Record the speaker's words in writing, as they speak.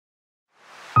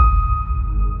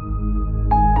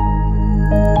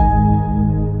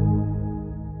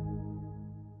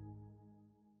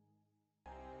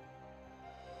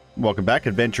Welcome back,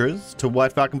 adventurers, to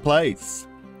WhiteFalcon Plays.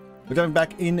 We're going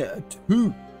back into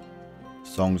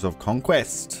Songs of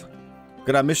Conquest.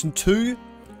 Got our mission 2,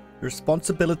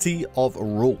 Responsibility of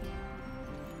Rule.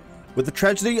 With the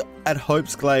tragedy at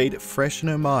Hope's Glade fresh in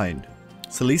her mind,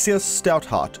 Celicia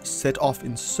Stoutheart set off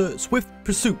in swift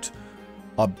pursuit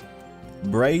of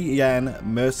Brayan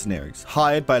mercenaries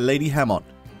hired by Lady Hammond.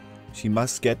 She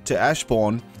must get to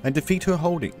Ashbourne and defend her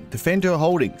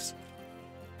holdings.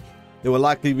 There will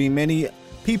likely be many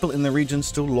people in the region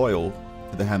still loyal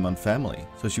to the Hammond family,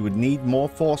 so she would need more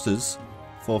forces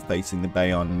for facing the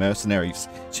Brayan mercenaries.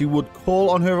 She would call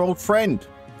on her old friend,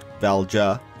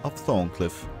 Valja of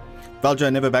Thorncliffe.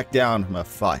 Valja never backed down from a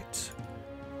fight.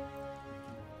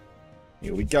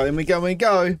 Here we go, and we go, and we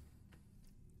go.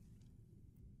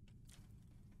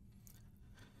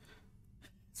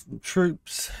 Some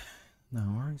troops.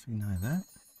 No worries, we know that.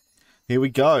 Here we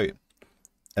go.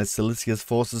 As Celicia's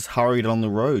forces hurried along the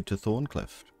road to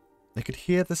Thorncliffe, they could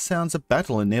hear the sounds of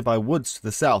battle in nearby woods to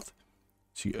the south.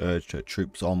 She urged her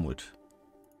troops onward.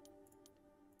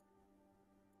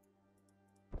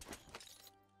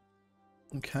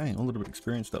 Okay, a little bit of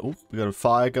experience there. Oh, we got a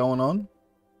fire going on.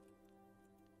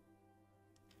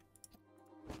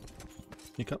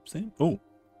 Hiccups there. Oh.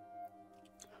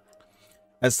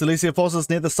 As Celicia forces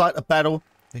near the site of battle,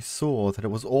 they saw that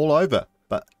it was all over,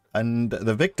 and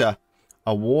the victor,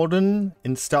 a warden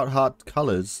in Stoutheart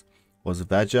colours, was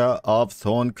Valja of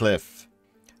Thorncliffe.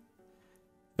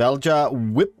 Valja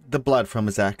whipped the blood from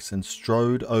his axe and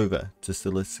strode over to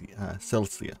Celicia.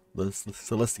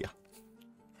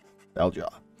 Valja.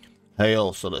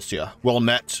 Hail, Celicia. Well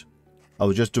met. I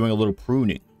was just doing a little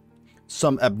pruning.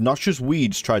 Some obnoxious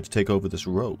weeds tried to take over this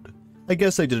road. I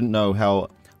guess they didn't know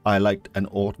how I liked an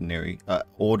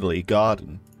orderly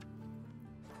garden.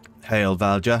 Hail,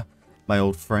 Valja, my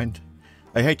old friend.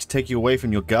 I hate to take you away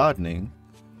from your gardening,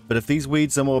 but if these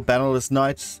weeds are more bannerless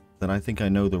knights, then I think I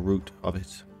know the root of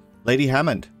it. Lady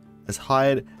Hammond has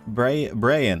hired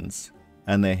Brayans,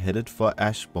 and they're headed for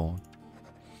Ashbourne.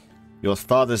 Your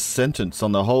father's sentence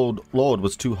on the whole lord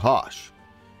was too harsh,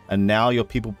 and now your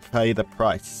people pay the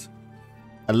price.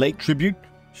 A late tribute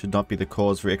should not be the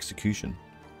cause for execution.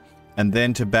 And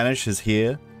then to banish his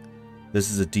here, this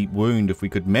is a deep wound if we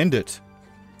could mend it.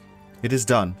 It is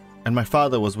done, and my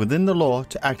father was within the law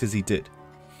to act as he did.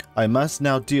 I must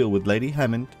now deal with Lady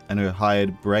Hammond and her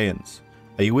hired Brayans.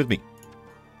 Are you with me?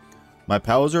 My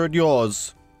powers are at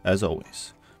yours, as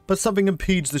always, but something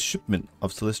impedes the shipment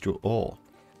of celestial ore.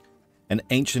 An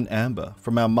ancient amber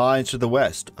from our mines to the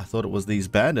west. I thought it was these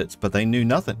bandits, but they knew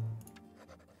nothing.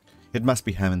 It must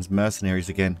be Hammond's mercenaries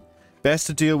again. Best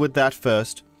to deal with that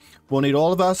first. We'll need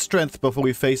all of our strength before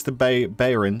we face the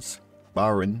Baryans.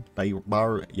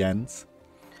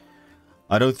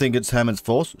 I don't think it's Hammond's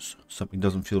forces. Something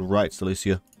doesn't feel right,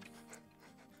 Celicia.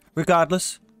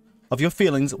 Regardless of your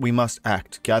feelings, we must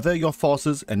act. Gather your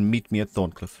forces and meet me at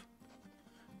Thorncliffe.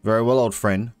 Very well, old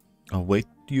friend. I'll wait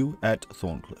you at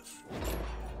Thorncliffe.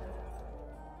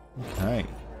 Okay.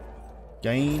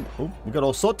 Oh, we got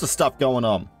all sorts of stuff going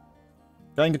on.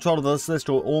 Gain control of the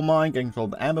celestial ore mine, gain control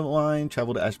of the amber mine,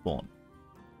 travel to Ashbourne.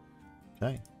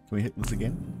 Okay, can we hit this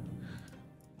again?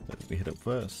 Let me hit it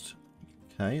first.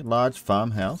 Okay, large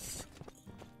farmhouse.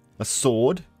 A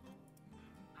sword.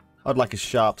 I'd like a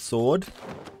sharp sword.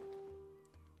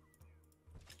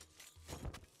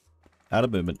 Out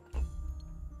of movement.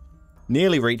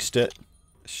 Nearly reached it.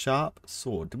 Sharp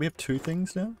sword. Do we have 2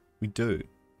 things now? We do.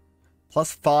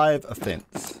 Plus 5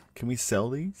 offense. Can we sell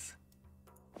these?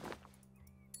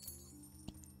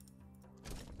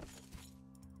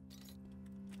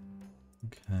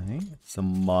 Okay,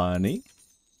 some money.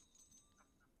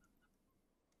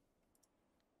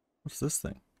 What's this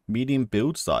thing? Medium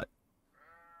build site.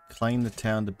 Claim the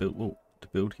town to build. Oh, to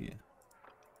build here.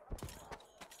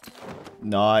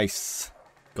 Nice.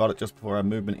 Got it just before our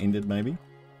movement ended, maybe.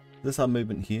 Is this our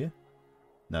movement here?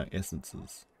 No,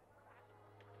 essences.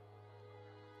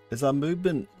 Is our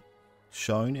movement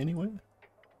shown anywhere?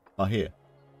 Oh, here.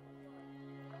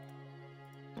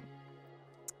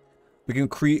 We can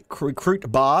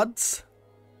recruit bards.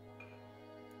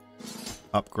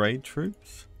 Upgrade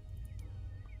troops.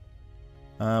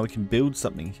 We can build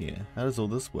something here. How does all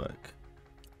this work?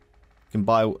 You can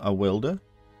buy a welder.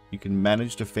 You can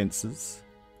manage defenses.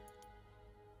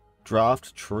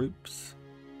 Draft troops.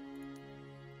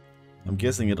 I'm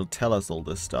guessing it'll tell us all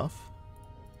this stuff.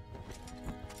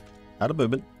 Out of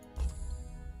movement.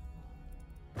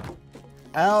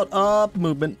 Out of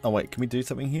movement. Oh wait, can we do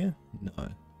something here? No.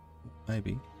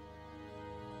 Maybe.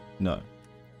 No.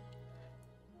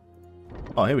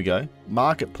 Oh, here we go.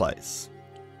 Marketplace.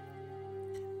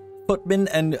 Footmen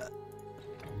and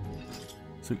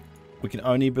We can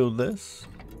only build this.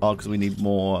 Oh, because we need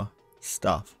more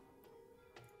stuff.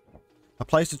 A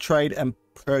place to trade and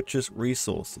purchase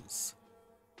resources.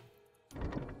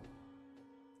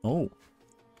 Oh.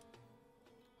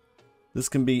 This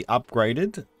can be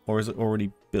upgraded, or is it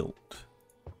already built?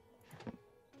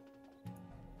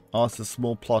 Oh, it's a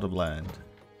small plot of land.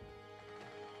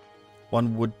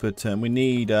 1 wood per turn. We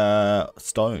need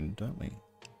stone, don't we?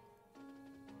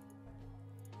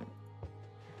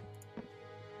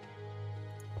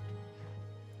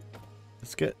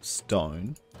 Let's get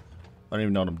stone. I don't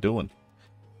even know what I'm doing.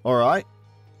 Alright.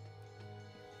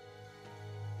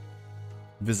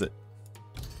 Visit.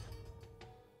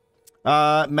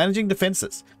 Managing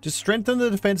defenses. To strengthen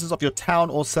the defenses of your town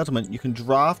or settlement, you can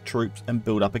draft troops and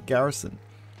build up a garrison.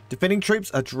 Defending troops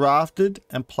are drafted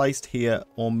and placed here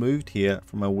or moved here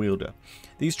from a wielder.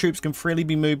 These troops can freely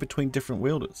be moved between different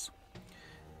wielders.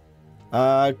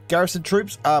 Garrison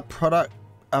troops are product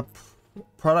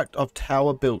of towers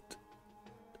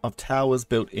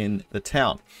built in the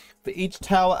town. For each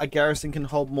tower, a garrison can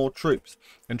hold more troops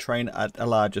and train at a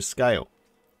larger scale.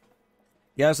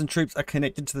 Garrison troops are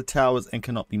connected to the towers and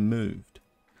cannot be moved.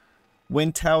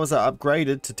 When towers are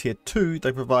upgraded to tier 2,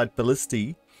 they provide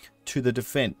ballistae to the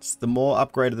defense. The more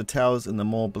upgraded the towers and the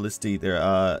more ballistae there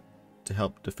are to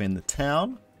help defend the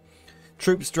town.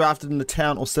 Troops drafted in the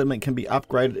town or settlement can be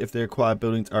upgraded if the required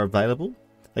buildings are available.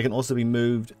 They can also be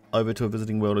moved over to a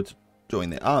visiting wielder to join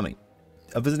their army.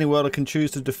 A visiting wielder can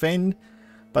choose to defend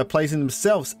by placing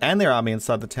themselves and their army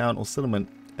inside the town or settlement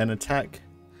and attack.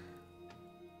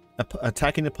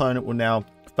 Attacking opponent will now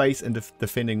face and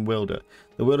defending wielder.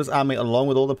 The wielder's army along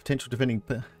with all the potential defending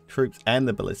troops and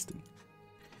the ballistae.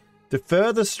 To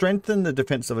further strengthen the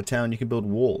defense of a town, you can build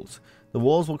walls. The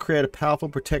walls will create a powerful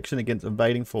protection against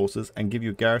invading forces and give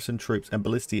your garrison troops and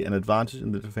ballistae an advantage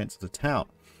in the defense of the town.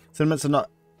 Settlements are not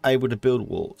able to build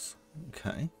walls.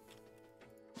 Okay.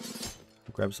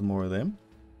 Grab some more of them.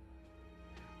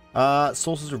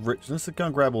 Sources of richness. Let's go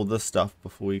and grab all this stuff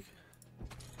before we...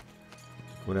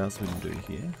 What else we can do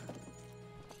here?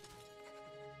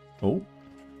 Oh.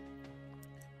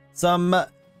 Some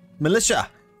militia.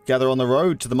 Gather on the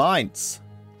road to the mines.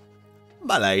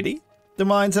 My lady, the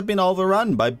mines have been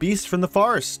overrun by beasts from the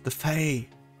forest. The Fae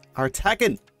are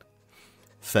attacking.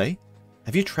 Fae,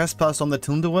 have you trespassed on the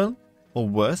Tinderwell? Or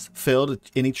worse, felled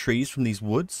any trees from these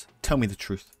woods? Tell me the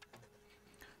truth.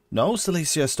 No,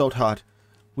 Cilicia Stoutheart.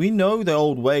 We know the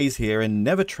old ways here and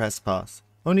never trespass.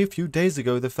 Only a few days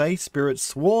ago, the Fae spirits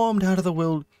swarmed out of the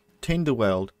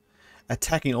Tinderwell,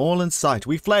 attacking all in sight.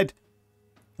 We fled.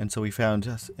 And so you find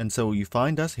us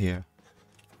here.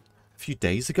 A few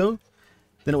days ago?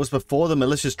 Then it was before the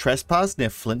malicious trespass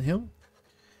near Flint Hill?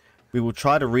 We will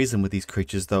try to reason with these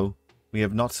creatures, though. We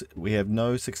have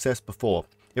no success before.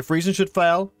 If reason should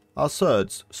fail, our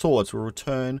swords will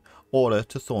return order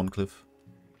to Thorncliffe.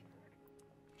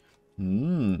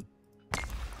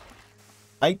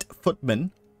 8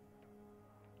 footmen.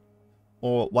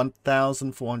 Or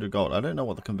 1,400 gold. I don't know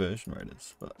what the conversion rate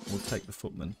is, but we'll take the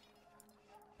footmen.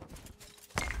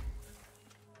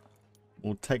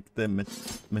 We'll take the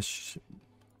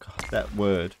that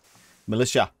word.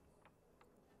 Militia.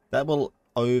 That will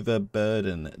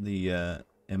overburden the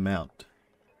amount.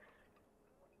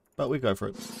 But we go for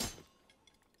it.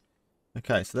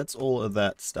 Okay, so that's all of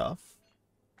that stuff.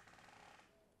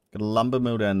 Got a lumber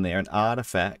mill down there, an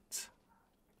artifact.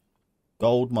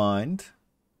 Gold mined.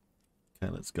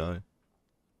 Okay, let's go.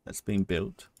 That's been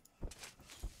built.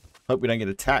 Hope we don't get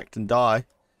attacked and die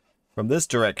from this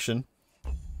direction.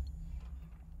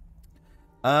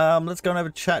 Let's go and have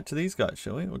a chat to these guys,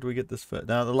 shall we? Or do we get this first?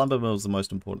 No, the lumber mill is the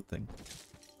most important thing.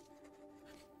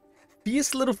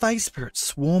 Fierce little face spirits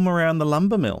swarm around the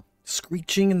lumber mill,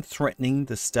 screeching and threatening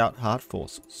the Stoutheart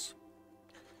forces.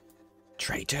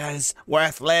 Traitors,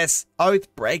 worthless,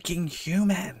 oath-breaking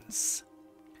humans.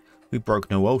 We broke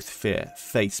no oath, fair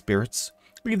face spirits.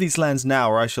 Leave these lands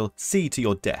now, or I shall see to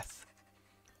your death.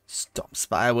 Stop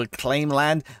spire will claim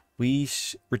land. We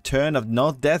return of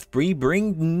not death,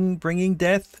 bringing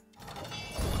death.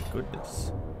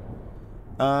 Goodness.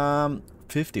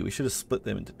 50. We should have split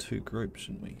them into 2 groups,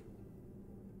 shouldn't we?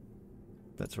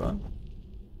 That's right.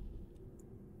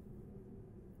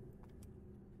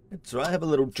 That's right. Have a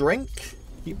little drink.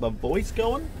 Keep my voice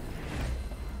going.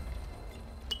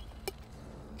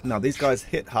 Now these guys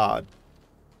hit hard,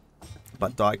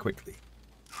 but die quickly.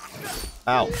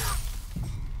 Ow.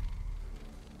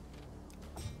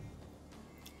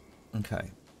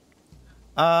 Okay.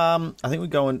 I think we're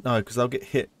going... No, because they'll get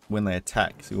hit when they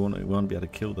attack. So we want to be able to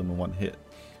kill them in one hit.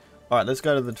 Alright, let's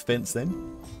go to the defense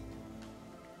then.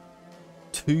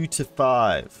 2 to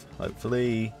 5.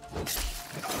 Hopefully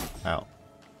Out.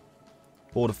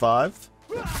 4 to 5.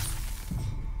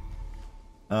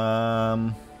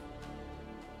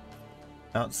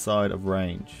 Outside of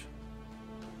range.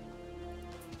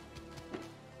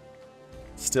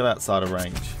 Still outside of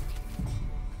range.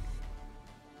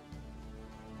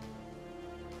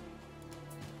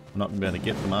 We're not going to be able to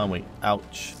get them, are we?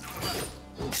 Ouch.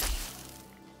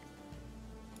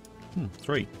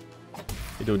 3.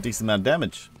 They do a decent amount of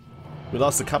damage. We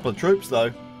lost a couple of troops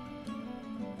though.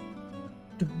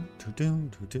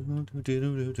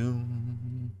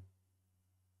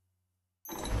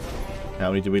 How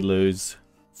many did we lose?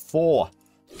 4.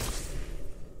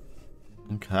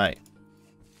 Okay.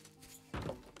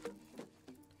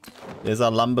 There's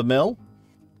our lumber mill.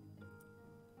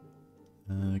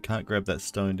 Can't grab that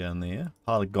stone down there.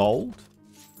 Pile of gold.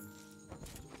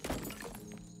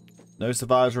 No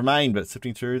survivors remain, but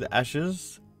sifting through the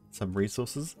ashes, some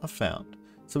resources are found.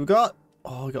 So we got,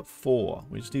 we got 4.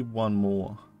 We just need 1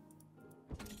 more.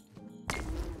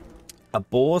 A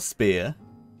boar spear.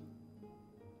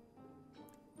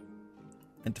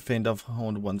 And defend off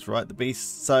horned ones, right? The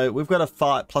beast. So we've got a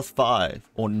 +5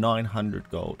 or 900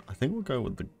 gold. I think we'll go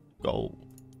with the gold.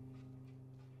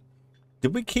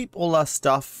 Did we keep all our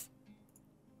stuff?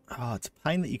 Oh, it's a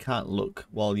pain that you can't look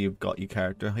while you've got your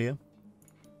character here.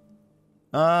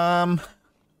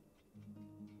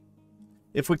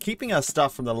 If we're keeping our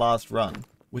stuff from the last run,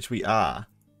 which we are,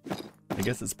 I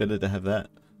guess it's better to have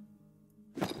that.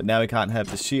 But now we can't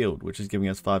have the shield, which is giving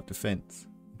us 5 defense.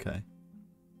 Okay.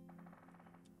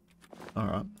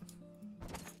 Alright.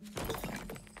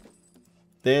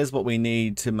 There's what we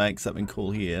need to make something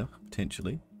cool here,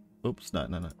 potentially. Oops, no,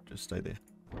 just stay there.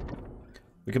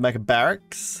 We can make a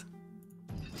barracks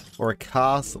or a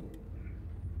castle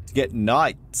to get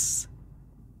knights.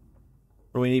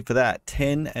 What do we need for that?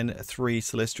 10 and 3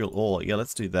 celestial ore. Yeah,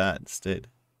 let's do that instead.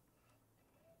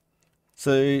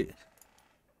 So,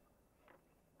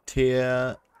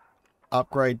 tier,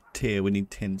 upgrade tier, we need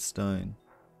 10 stone.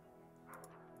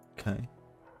 Okay.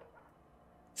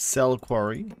 Cell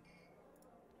quarry.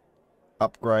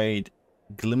 Upgrade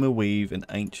Glimmerweave and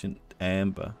Ancient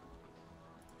Amber.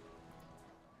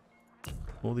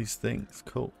 All these things.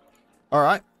 Cool.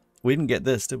 Alright. We didn't get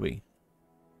this, did we?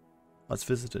 Let's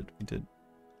visit it. We did.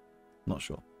 Not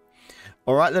sure.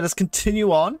 Alright, let us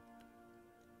continue on.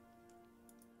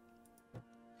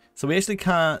 So we actually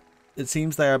can't... It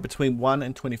seems they are between 1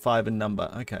 and 25 in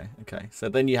number. Okay, okay. So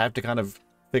then you have to kind of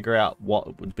figure out what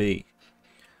it would be.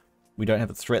 We don't have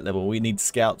a threat level. We need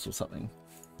scouts or something.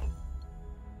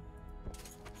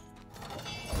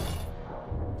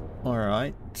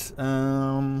 Alright.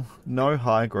 No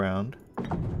high ground.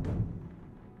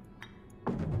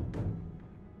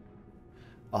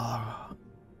 Oh.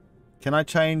 Can I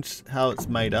change how it's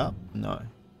made up? No.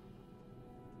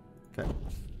 Okay.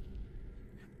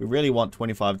 We really want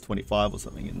 25 or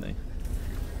something in there.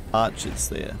 Archers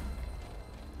there.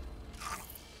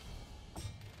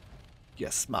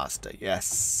 Yes, master,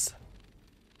 yes.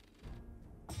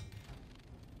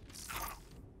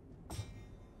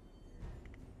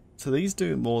 So these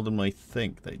do more than we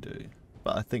think they do.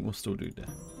 But I think we'll still do the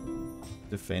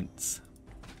defense.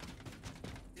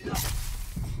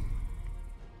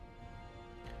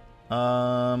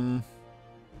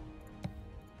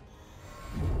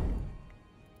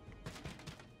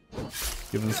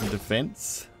 Give them some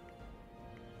defense.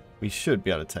 We should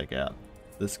be able to take out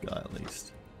this guy at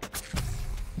least.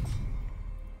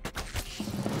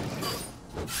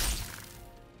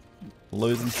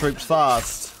 Losing troops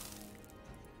fast.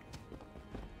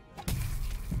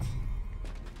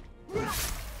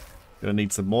 Gonna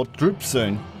need some more troops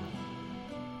soon.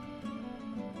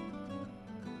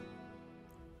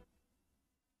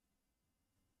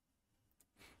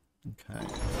 Okay.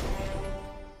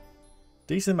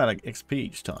 Decent amount of XP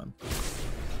each time.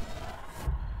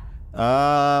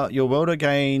 Your welder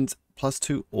gains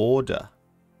 +2 order.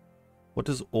 What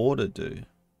does order do?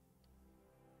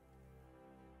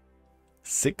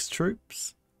 6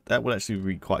 troops? That would actually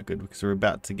be quite good because we're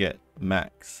about to get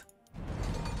max.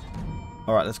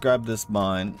 Alright, let's grab this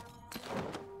mine.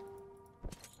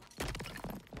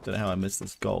 Don't know how I missed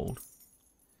this gold.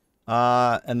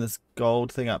 And this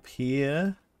gold thing up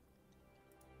here.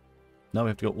 No, we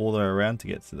have to go all the way around to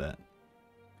get to that.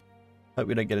 Hope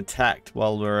we don't get attacked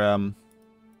while we're,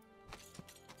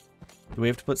 Do we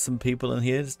have to put some people in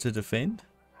here to defend?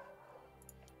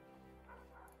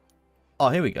 Oh,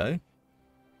 here we go.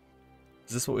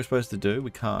 Is this what we're supposed to do?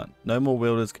 We can't. No more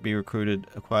wielders can be recruited.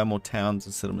 Acquire more towns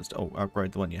and settlements. Oh,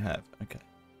 upgrade the one you have. Okay.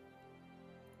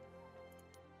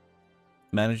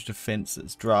 Manage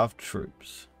defenses. Draft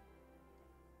troops.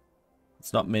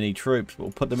 It's not many troops, but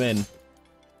we'll put them in.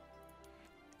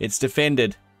 It's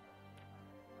defended.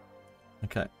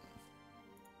 Okay.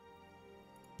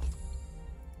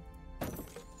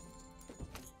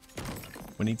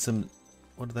 We need some...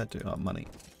 What did that do? Oh, money.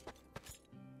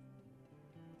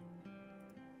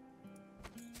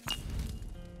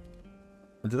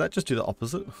 Did that just do the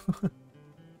opposite?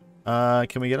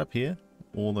 Can we get up here?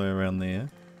 All the way around there.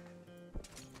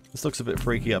 This looks a bit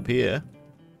freaky up here.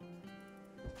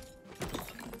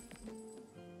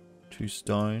 2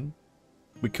 stone.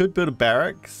 We could build a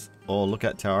barracks or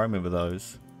lookout tower. I remember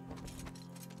those.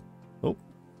 Oh.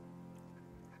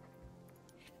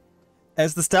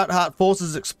 As the Stout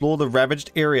forces explore the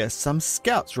ravaged area, some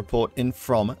scouts report in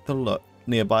from the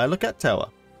nearby lookout tower.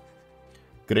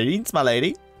 Greetings, my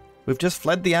lady. We've just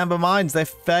fled the Amber Mines. Their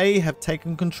Fae have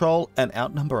taken control and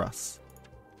outnumber us.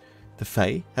 The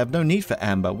Fae have no need for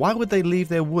Amber. Why would they leave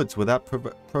their woods without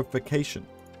provocation?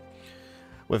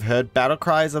 We've heard battle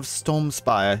cries of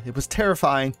Stormspire. It was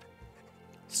terrifying.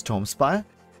 Stormspire?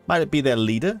 Might it be their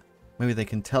leader? Maybe they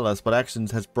can tell us what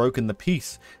actions has broken the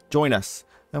peace. Join us,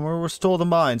 and we'll restore the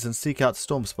mines and seek out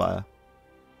Stormspire.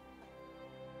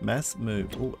 Mass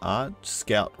move. Ooh, Arch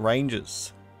Scout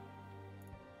Rangers.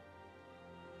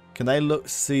 Can they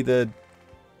see the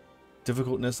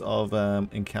difficultness of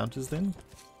encounters then?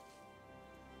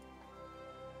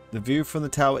 The view from the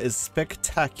tower is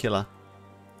spectacular.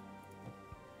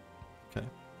 Okay.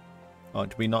 Oh,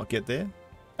 did we not get there?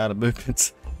 Out of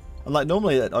movements. Like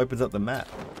normally that opens up the map.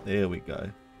 There we go.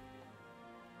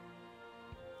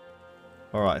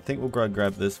 Alright, I think we'll go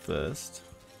grab this first.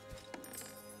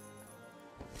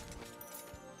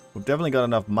 We've definitely got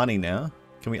enough money now.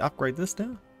 Can we upgrade this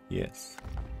now? Yes.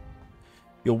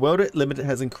 Your welder limit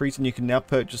has increased and you can now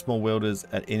purchase more welders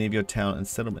at any of your town and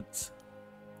settlements.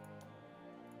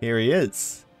 Here he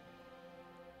is.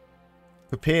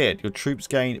 Prepared. Your troops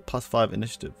gain +5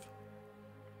 initiative.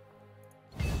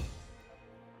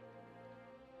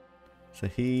 So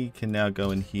he can now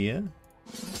go in here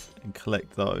and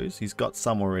collect those. He's got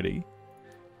some already.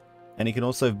 And he can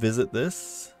also visit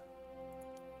this.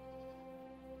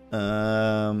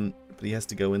 But he has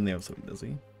to go in there or something, does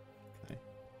he? Okay.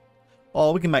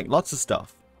 Oh, we can make lots of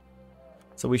stuff.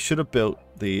 So we should have built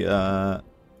the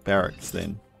barracks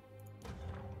then.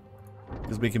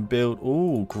 Because we can build,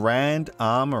 ooh, Grand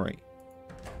Armory.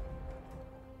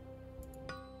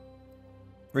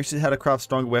 Research how to craft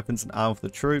stronger weapons and armor for the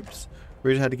troops.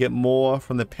 Research how to get more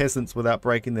from the peasants without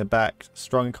breaking their backs.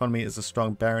 Strong economy is a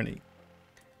strong barony.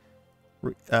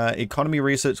 Economy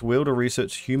research, wielder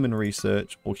research, human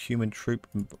research, or human troop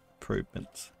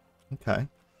improvements. Okay.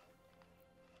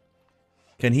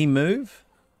 Can he move?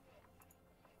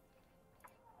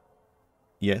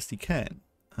 Yes, he can.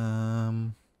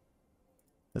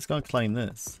 Let's go and claim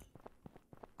this.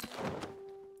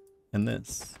 And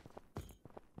this.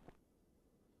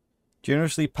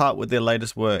 Generously part with their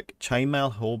latest work.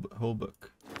 Chainmail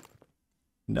Hallbook.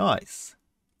 Nice.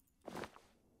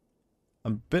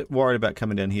 I'm a bit worried about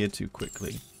coming down here too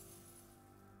quickly.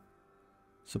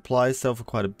 Supplies sell for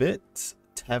quite a bit.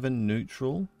 Tavern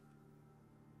neutral.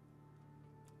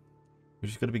 We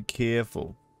just got to be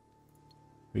careful.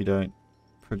 We don't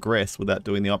progress without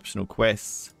doing the optional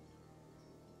quests.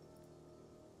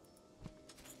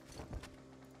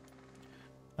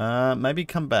 Maybe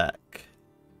come back.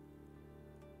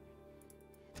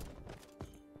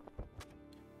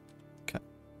 Okay.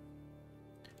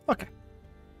 Okay.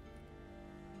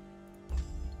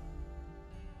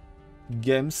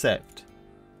 Game saved.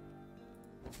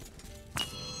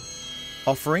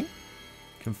 Offering.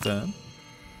 Confirm.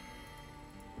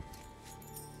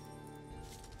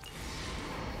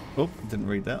 Oh, didn't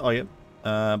read that. Oh, yep.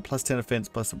 +10 offense,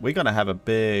 plus... We're going to have a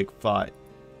big fight.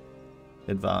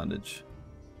 Advantage.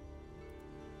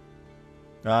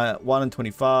 1 in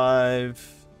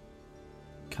 25.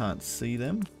 Can't see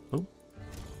them. Oh.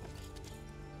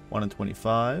 1 in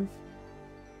 25.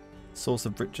 Source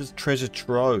of riches. Treasure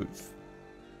trove.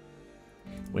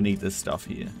 We need this stuff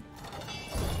here.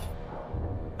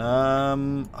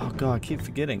 Oh god, I keep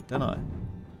forgetting, don't I?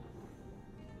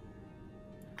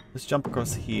 Let's jump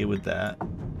across here with that.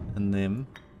 And then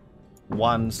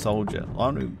 1 soldier. Why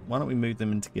don't we move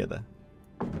them in together?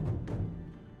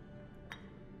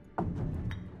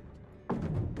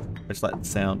 I just like the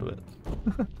sound of it.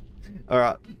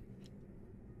 Alright.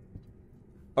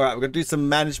 Alright, we're going to do some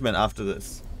management after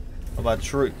this. Of our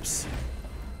troops.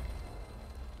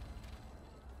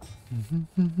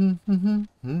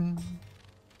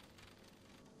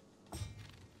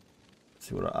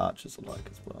 See what our archers are like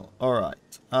as well.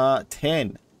 Alright.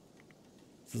 10.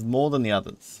 This is more than the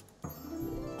others.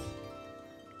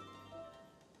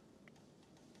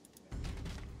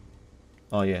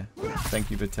 Oh yeah, thank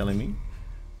you for telling me.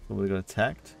 So we got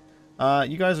attacked.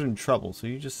 You guys are in trouble, so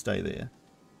you just stay there.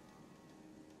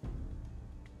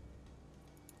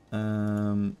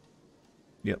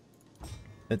 Yep.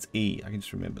 It's E. I can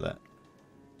just remember that.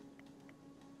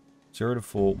 0 to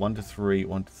 4, 1 to 3,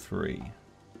 1 to 3.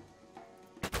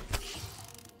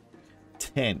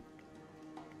 10.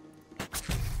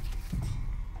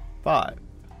 5.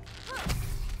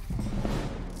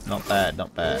 Not bad,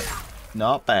 not bad.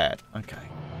 Not bad. Okay.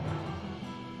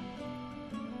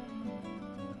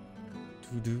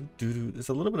 There's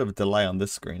a little bit of a delay on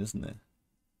this screen, isn't there?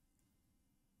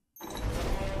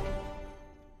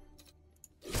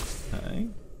 Okay.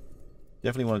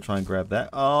 Definitely want to try and grab that.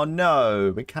 Oh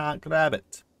no, we can't grab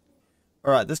it.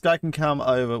 Alright, this guy can come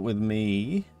over with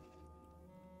me.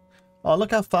 Oh,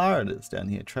 look how far it is down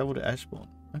here. Travel to Ashbourne.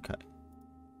 Okay.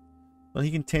 Well,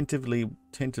 he can tentatively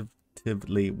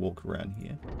walk around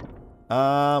here.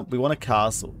 We want a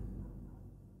castle.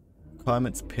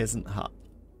 Requirements peasant hut.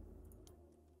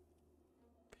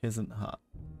 Peasant hut.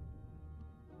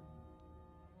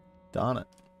 Darn it.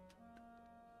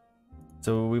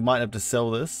 So we might have to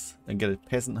sell this and get a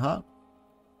peasant hut.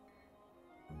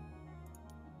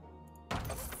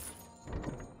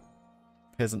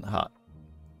 Peasant hut.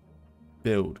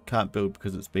 Build. Can't build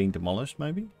because it's being demolished,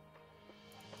 maybe?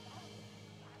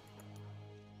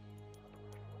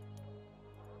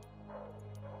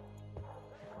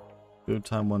 Build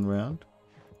time 1 round.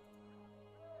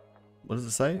 What does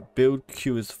it say? Build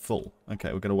queue is full.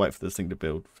 Okay, we're going to wait for this thing to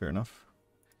build. Fair enough.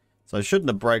 So I shouldn't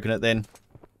have broken it then.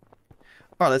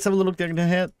 Alright, let's have a little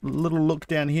look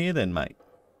down here then, mate.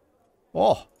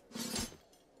 Oh,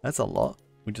 that's a lot.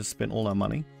 We just spent all our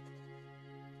money.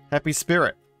 Happy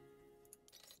spirit.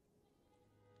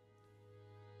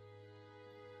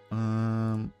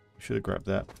 Should have grabbed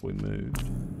that before we moved.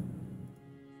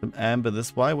 Some amber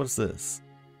this way. What's this?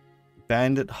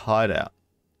 Bandit hideout.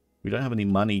 We don't have any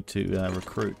money to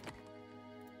recruit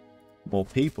more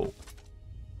people.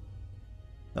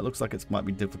 That looks like it might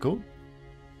be difficult.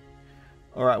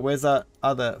 Alright, where's our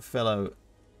other fellow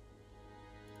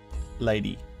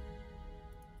lady?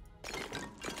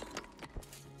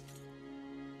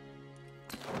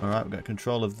 Alright, we've got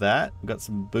control of that. We've got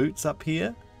some boots up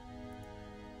here.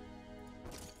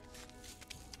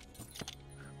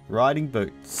 Riding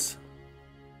boots.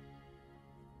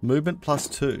 Movement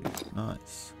 +2.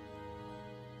 Nice.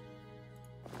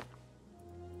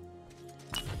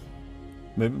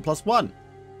 Movement +1.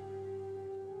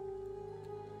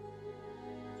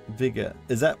 Vigor.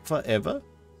 Is that forever?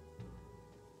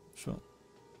 Sure.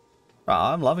 Oh,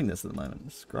 I'm loving this at the moment.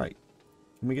 This is great.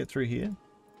 Can we get through here?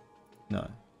 No.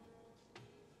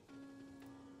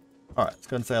 Alright, let's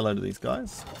go and say hello to these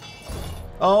guys.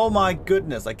 Oh my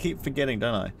goodness, I keep forgetting,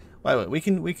 don't I? Wait, we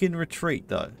can retreat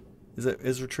though.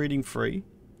 Is retreating free?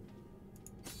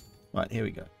 Right, here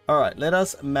we go. Alright, let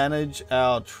us manage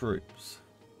our troops.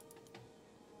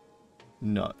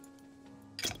 No.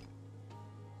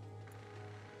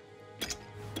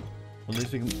 At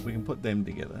least we can put them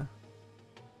together.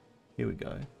 Here we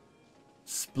go.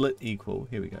 Split equal.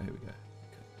 Here we go. Here we go.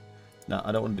 Okay. No,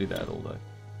 I don't want to do that at all though.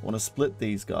 I want to split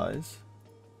these guys.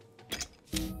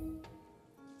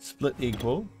 Split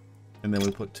equal, and then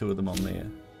we put 2 of them on there.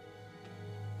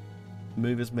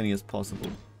 Move as many as possible.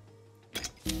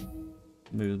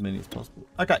 Move as many as possible.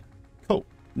 Okay, cool.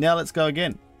 Now let's go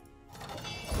again.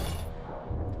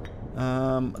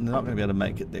 They're not going to be able to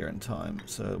make it there in time,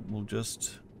 so we'll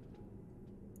just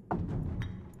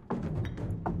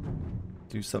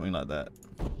do something like that.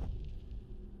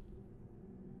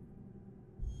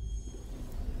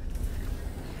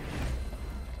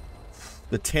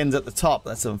 The 10's at the top,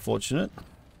 that's unfortunate.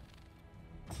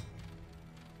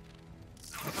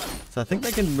 So I think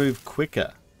they can move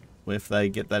quicker if they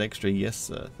get that extra yes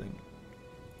sir thing.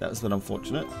 That was bit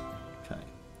unfortunate. Okay.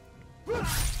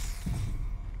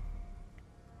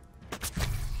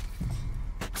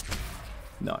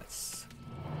 Nice.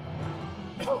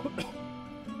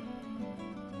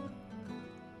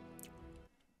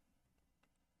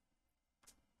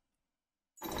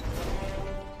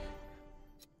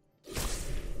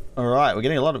 Alright, we're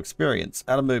getting a lot of experience.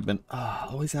 Out of movement. Ah,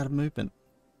 oh, always out of movement.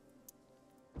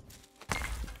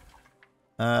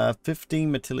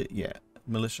 15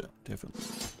 militia, definitely.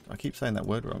 I keep saying that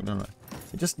word wrong, don't I?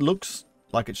 It just looks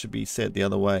like it should be said the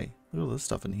other way. Look at all this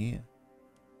stuff in here.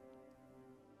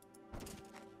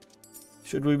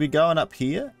 Should we be going up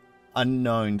here?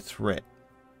 Unknown threat.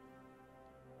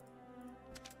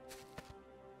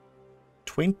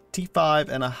 25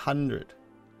 and 100.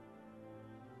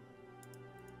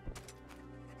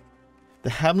 The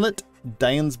hamlet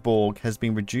Daensborg has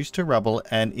been reduced to rubble,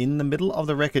 and in the middle of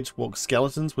the wreckage walk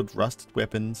skeletons with rusted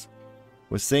weapons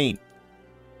were seen.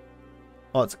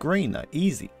 Oh, it's green though.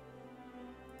 Easy.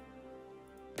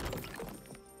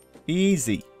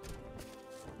 Easy.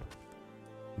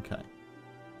 Okay.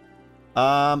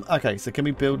 Okay, so can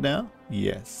we build now?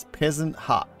 Yes. Peasant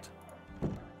hut.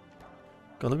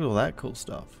 God, look at all that cool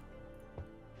stuff.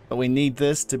 But we need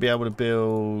this to be able to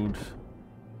build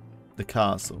the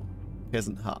castle.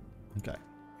 Peasant hut. Okay.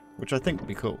 Which I think would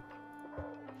be cool.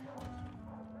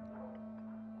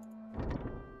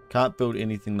 Can't build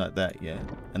anything like that yet.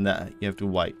 And that you have to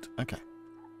wait. Okay.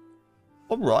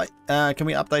 Alright. Can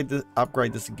we upgrade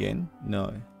this again?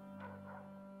 No.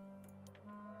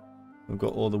 We've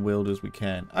got all the wielders we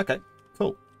can. Okay.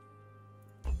 Cool.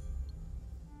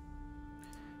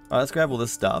 Alright, let's grab all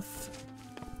this stuff.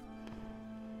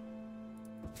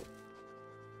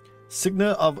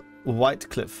 Signer of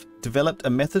Whitecliff developed a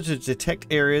method to detect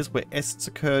areas where essence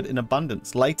occurred in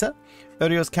abundance. Later,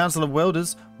 Erdio's Council of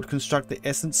Wielders would construct the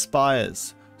essence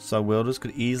spires, so wielders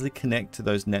could easily connect to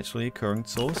those naturally occurring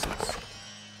sources.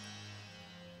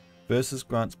 Versus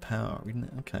grants power, isn't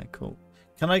it? Okay, cool.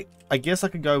 Can I guess I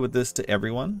could go with this to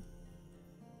everyone.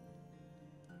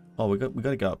 Oh, we got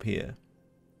to go up here.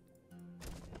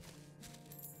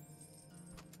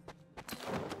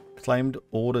 Claimed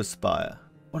order spire.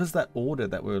 What is that order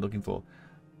that we were looking for?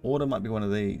 Order might be one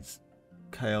of these.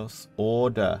 Chaos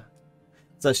order.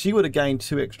 So she would have gained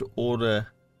 2 extra order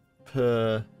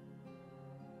per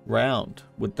round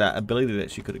with that ability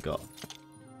that she could have got.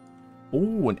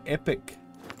 Ooh, an epic.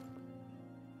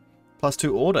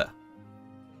 +2 order.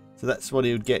 So that's what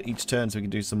he would get each turn so we can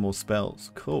do some more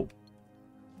spells. Cool.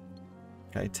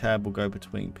 Okay, tab will go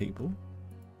between people.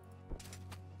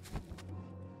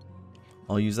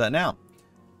 I'll use that now.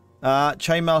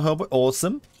 Chainmail helmet,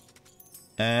 awesome.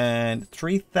 And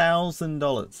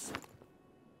 $3,000.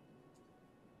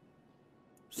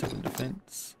 7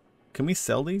 defense. Can we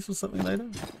sell these or something later?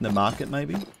 In the market,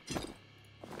 maybe?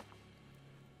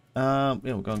 Yeah,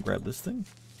 we'll go and grab this thing.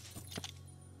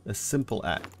 A simple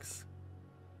axe.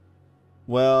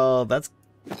 Well, that's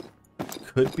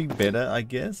could be better, I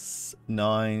guess.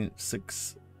 9,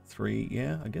 6, 3.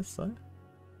 Yeah, I guess so.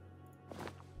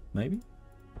 Maybe.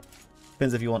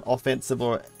 Depends if you want offensive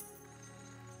or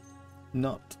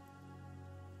not.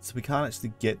 So we can't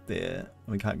actually get there.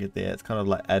 We can't get there. It's kind of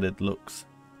like added looks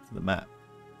to the map.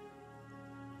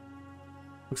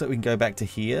 Looks like we can go back to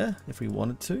here if we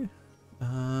wanted to.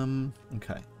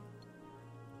 Okay.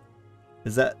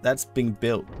 Is that's being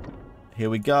built? Here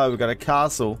we go. We've got a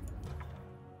castle.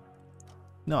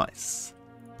 Nice.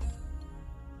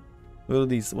 What are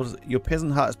these? What is it? Your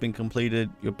peasant hut has been completed.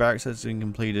 Your barracks has been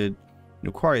completed.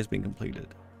 Your quarry has been completed.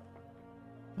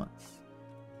 Nice.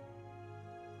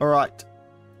 Alright.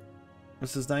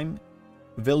 What's his name?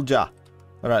 Vilja.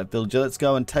 Alright, Vilja, let's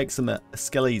go and take some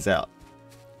skellies out.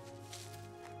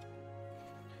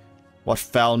 What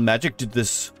foul magic did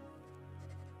this?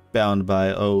 Bound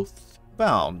by oath.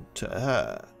 Bound to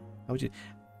her. How would you...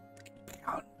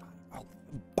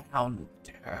 Bound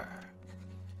to her.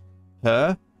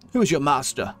 Her? Who is your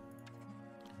master?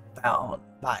 Bound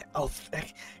by oath.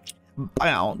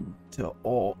 Bound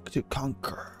to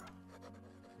conquer.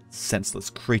 Senseless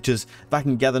creatures. If I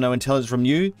can gather no intelligence from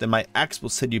you, then my axe will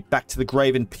send you back to the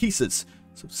grave in pieces.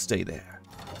 So stay there.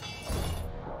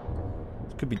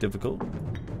 This could be difficult.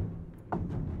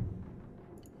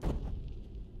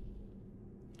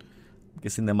 I'm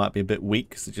guessing they might be a bit weak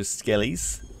because they're just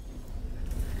skellies.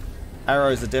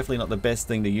 Arrows are definitely not the best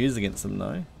thing to use against them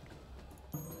though.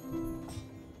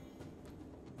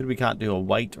 But we can't do a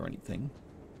weight or anything.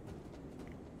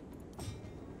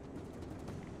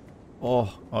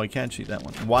 Oh, we can shoot that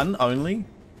one. One only?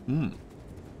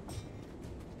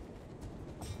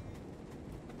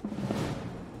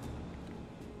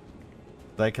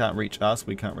 They can't reach us,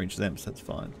 we can't reach them, so that's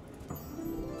fine.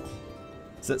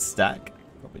 Does that stack?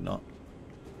 Probably not.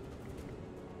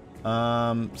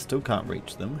 Still can't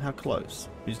reach them. How close?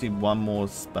 We just need one more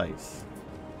space.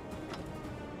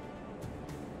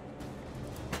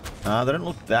 They don't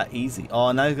look that easy.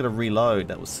 Oh, now he's got to reload.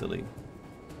 That was silly.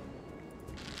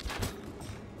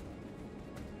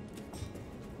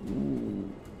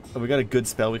 Ooh. Oh, we got a good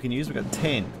spell we can use. We got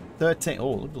 10, 13.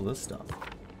 Oh, look at all this stuff.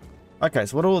 Okay,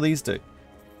 so what do all these do?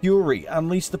 Fury.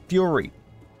 Unleash the Fury.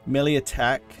 Melee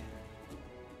attack.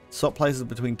 Swap places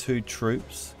between 2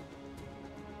 troops.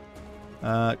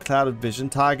 Clouded vision.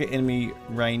 Target enemy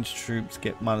range troops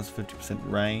get minus 50%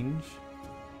 range.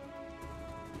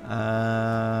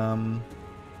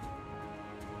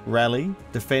 Rally.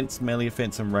 Defense, melee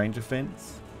offense, and range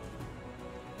offense.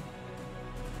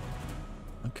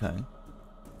 Okay.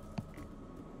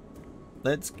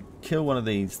 Let's kill one of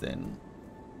these then.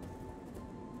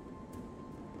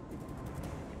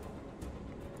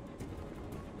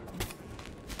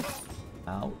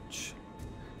 Ouch.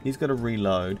 He's got to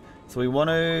reload. So we want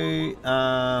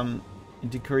to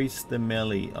decrease the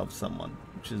melee of someone,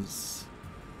 which is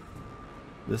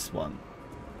this one.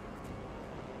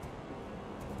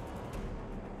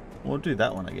 We'll do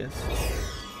that one, I guess.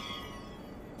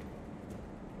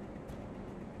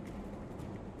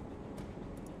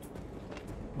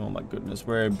 Oh my goodness,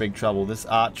 we're in big trouble. This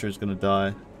archer is going to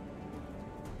die.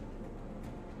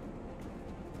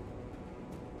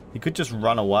 He could just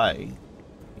run away.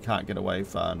 He can't get away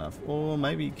far enough. Or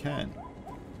maybe he can.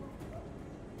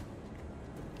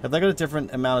 Have they got a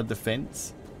different amount of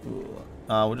defense?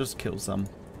 We'll just kill some.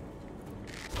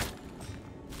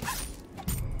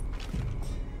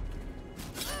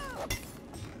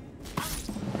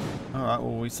 Alright,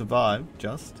 well we survived,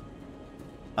 just.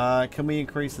 Can we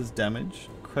increase his damage?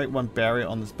 Create one barrier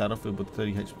on this battlefield with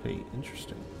 30 HP.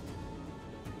 Interesting.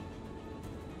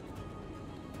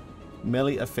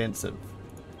 Melee offensive.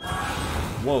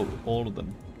 Whoa, all of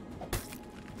them.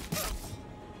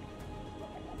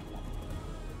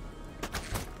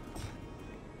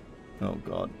 Oh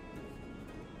god.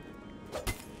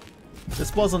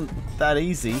 This wasn't that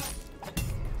easy.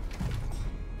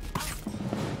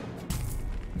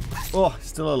 Oh,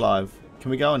 still alive.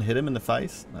 Can we go and hit him in the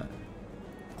face? No.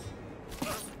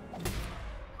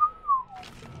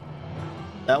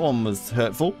 That one was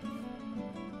hurtful.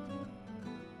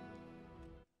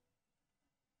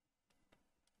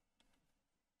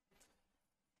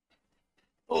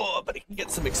 Oh, but he can get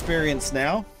some experience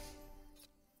now.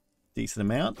 Decent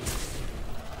amount.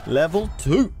 Level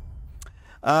 2.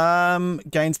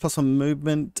 Gains +1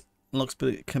 movement. Unlocks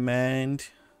command.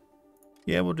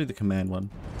 Yeah, we'll do the command one.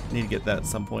 Need to get that at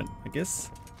some point, I guess.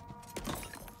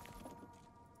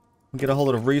 We get a whole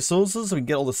lot of resources so we can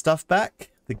get all the stuff back.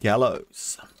 The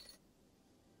gallows.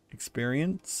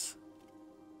 Experience.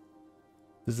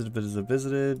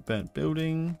 Visited. Burnt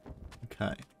building.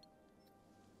 Okay.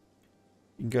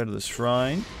 You can go to the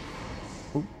shrine.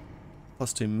 Ooh.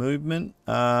 +2 movement.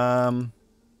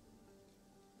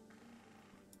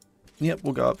 Yep,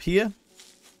 we'll go up here.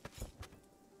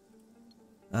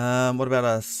 What about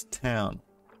our town?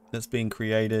 That's being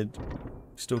created.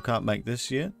 Still can't make this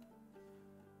yet.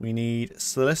 We need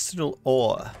celestial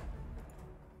ore.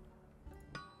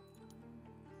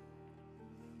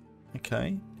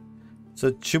 Okay.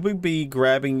 So should we be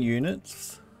grabbing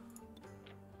units?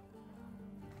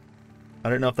 I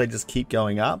don't know if they just keep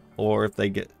going up or if they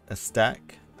get a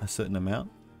stack, a certain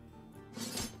amount.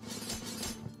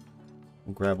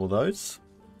 We'll grab all those.